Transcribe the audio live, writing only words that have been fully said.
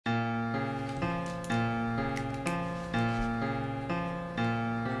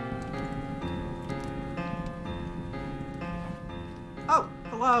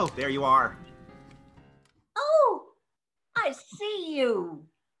hello. There you are. Oh, I see you.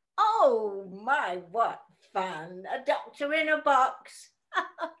 Oh, my, what fun. A doctor in a box.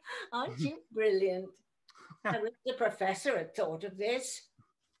 Aren't you brilliant? I wish the professor had thought of this.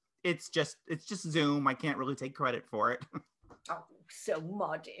 It's just Zoom. I can't really take credit for it. Oh, so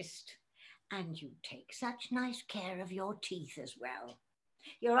modest. And you take such nice care of your teeth as well.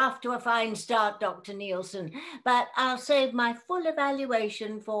 You're off to a fine start, Dr. Nielsen, but I'll save my full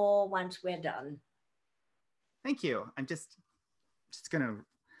evaluation for once we're done. Thank you. I'm just gonna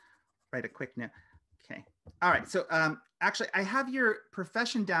write a quick note. Okay. All right. So actually, I have your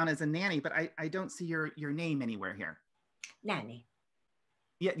profession down as a nanny, but I don't see your name anywhere here. Nanny.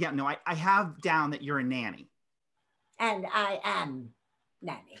 Yeah. No, I have down that you're a nanny. And I am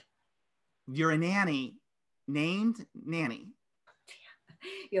Nanny. You're a nanny named Nanny.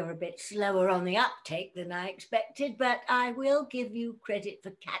 You're a bit slower on the uptake than I expected, but I will give you credit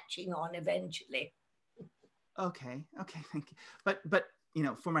for catching on eventually. Okay, thank you. But you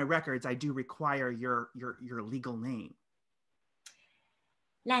know, for my records, I do require your legal name.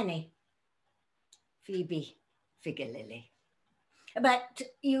 Nanny Phoebe Figalilly. But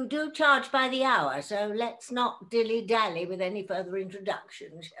you do charge by the hour, so let's not dilly-dally with any further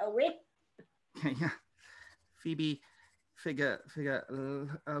introductions, shall we? Okay, yeah. Phoebe okay,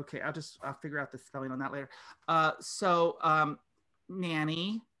 I'll figure out the spelling on that later.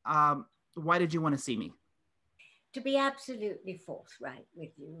 Nanny, why did you want to see me? To be absolutely forthright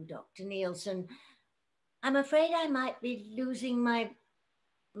with you, Dr. Nielsen, I'm afraid I might be losing my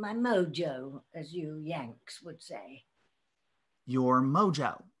mojo, as you Yanks would say. Your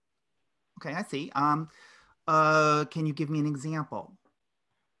mojo. Okay, I see. Can you give me an example?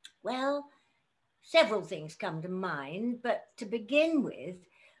 Well, several things come to mind, but to begin with,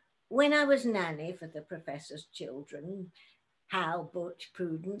 when I was nanny for the professor's children, Hal, Butch,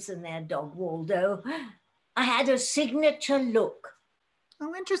 Prudence, and their dog Waldo, I had a signature look.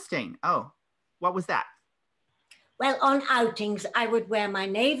 Oh, interesting. Oh, what was that? Well, on outings, I would wear my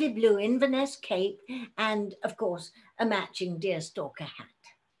navy blue Inverness cape and, of course, a matching deerstalker hat.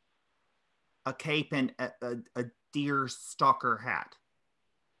 A cape and a deerstalker hat.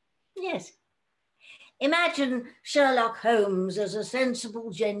 Yes. Imagine Sherlock Holmes as a sensible,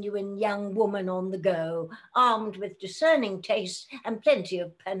 genuine young woman on the go, armed with discerning taste and plenty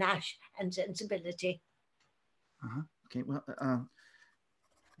of panache and sensibility. Okay, well,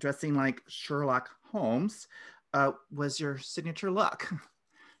 dressing like Sherlock Holmes was your signature look.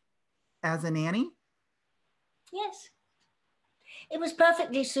 As a nanny? Yes. It was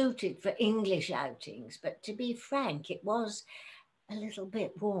perfectly suited for English outings, but to be frank, it was a little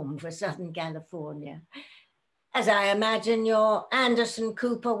bit warm for Southern California. As I imagine your Anderson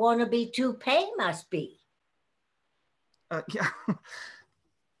Cooper wannabe toupee must be. Yeah.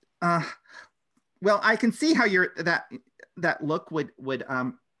 Well, I can see how that look would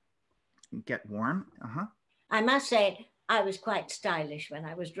get warm. I must say, I was quite stylish when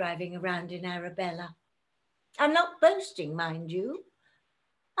I was driving around in Arabella. I'm not boasting, mind you.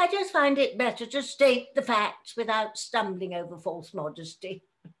 I just find it better to state the facts without stumbling over false modesty.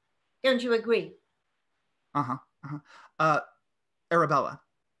 Don't you agree? Arabella.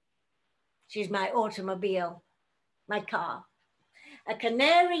 She's my automobile, my car. A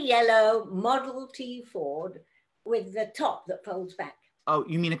canary yellow Model T Ford with the top that folds back. Oh,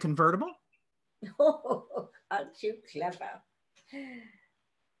 you mean a convertible? Oh, aren't you clever?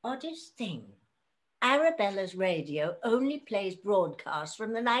 Oddest thing, Arabella's radio only plays broadcasts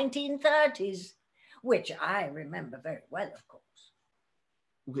from the 1930s, which I remember very well, of course.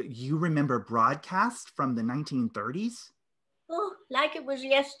 You remember broadcasts from the 1930s? Oh, like it was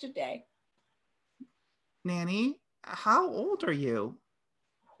yesterday. Nanny, how old are you?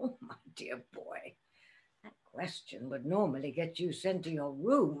 Oh, my dear boy, that question would normally get you sent to your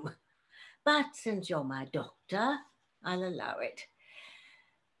room. But since you're my doctor, I'll allow it.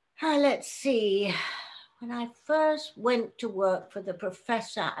 Let's see. When I first went to work for the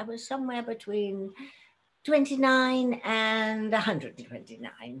professor, I was somewhere between 29 and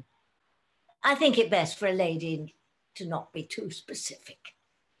 129. I think it best for a lady to not be too specific.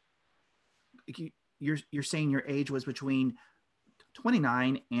 You're saying your age was between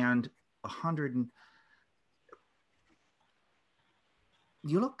 29 and 100.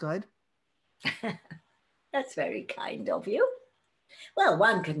 You look good. That's very kind of you. Well,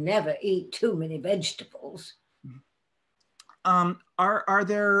 one can never eat too many vegetables. Are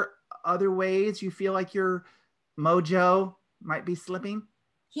there other ways you feel like your mojo might be slipping?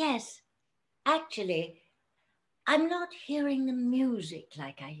 Yes, actually, I'm not hearing the music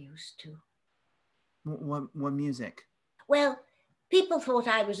like I used to. What music? Well, People thought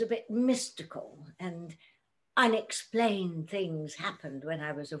I was a bit mystical, and unexplained things happened when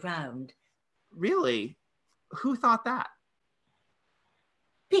I was around. Really? Who thought that?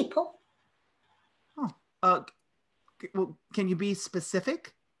 People. Oh, well, can you be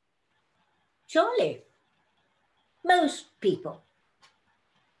specific? Surely. Most people.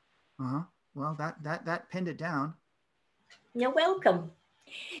 Uh-huh. Well, that pinned it down. You're welcome.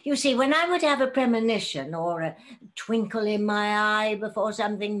 You see, when I would have a premonition or a twinkle in my eye before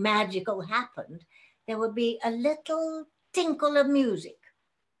something magical happened, there would be a little tinkle of music.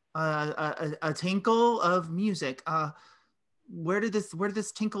 A tinkle of music. Where did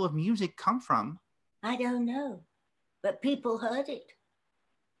this tinkle of music come from? I don't know, but people heard it.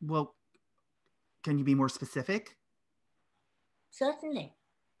 Well, can you be more specific? Certainly.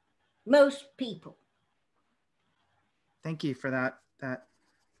 Most people. Thank you for that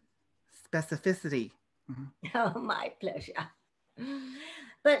specificity. Mm-hmm. Oh, my pleasure.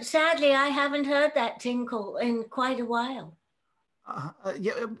 But sadly, I haven't heard that tinkle in quite a while.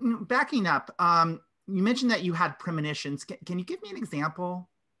 Yeah, backing up, you mentioned that you had premonitions. Can you give me an example?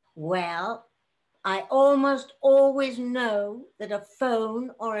 Well, I almost always know that a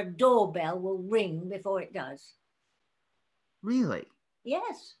phone or a doorbell will ring before it does. Really?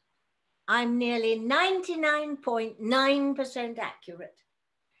 Yes. I'm nearly 99.9% accurate.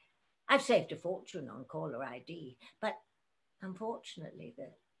 I've saved a fortune on caller ID, but unfortunately,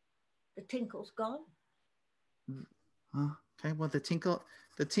 the tinkle's gone. Okay, well, the tinkle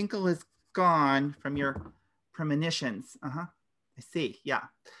is gone from your premonitions. I see. Yeah.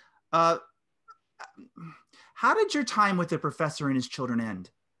 How did your time with the professor and his children end?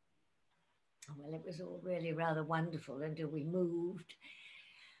 Well, it was all really rather wonderful until we moved.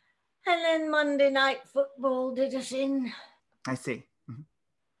 And then Monday night football did us in. I see. Mm-hmm.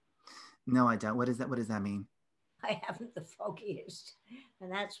 No, I don't. What does that mean? I haven't the foggiest.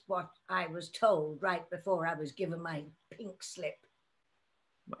 And that's what I was told right before I was given my pink slip.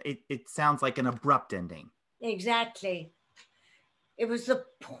 It sounds like an abrupt ending. Exactly. It was the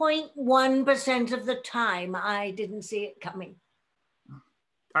 0.1% of the time I didn't see it coming.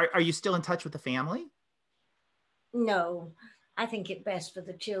 Are you still in touch with the family? No, I think it best for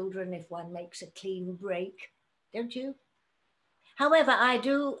the children if one makes a clean break, don't you? However, I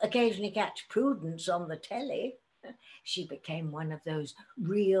do occasionally catch Prudence on the telly. She became one of those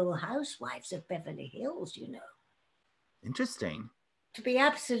real housewives of Beverly Hills, you know. Interesting. To be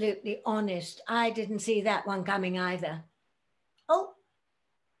absolutely honest, I didn't see that one coming either. Oh,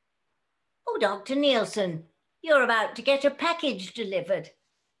 Dr. Nielsen, you're about to get a package delivered.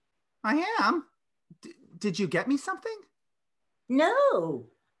 I am. Did you get me something? No,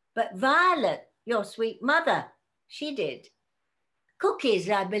 but Violet, your sweet mother, she did. Cookies,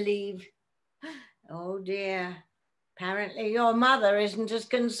 I believe. Oh dear. Apparently your mother isn't as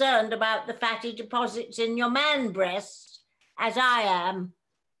concerned about the fatty deposits in your man breasts as I am.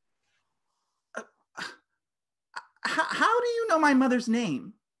 How do you know my mother's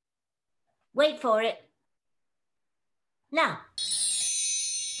name? Wait for it. Now.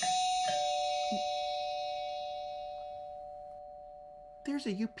 There's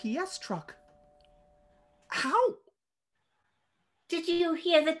a UPS truck. How? Did you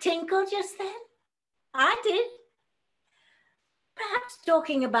hear the tinkle just then? I did. Perhaps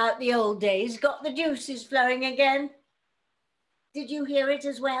talking about the old days got the juices flowing again. Did you hear it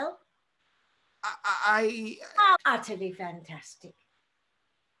as well? How utterly fantastic.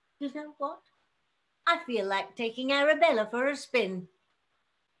 You know what? I feel like taking Arabella for a spin.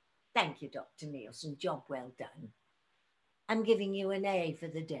 Thank you, Dr. Nielsen. Job well done. I'm giving you an A for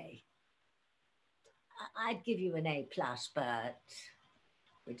the day. I'd give you an A+, but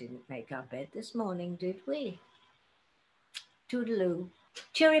we didn't make our bed this morning, did we? Toodaloo.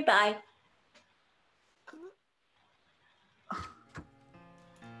 Cheery bye.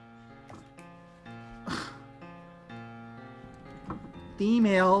 The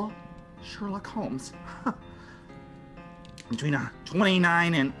email, Sherlock Holmes. Between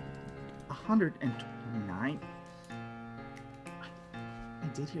 29 and 129. I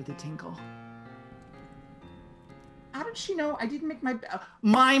did hear the tinkle. How did she know I didn't make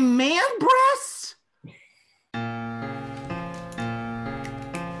my man breasts?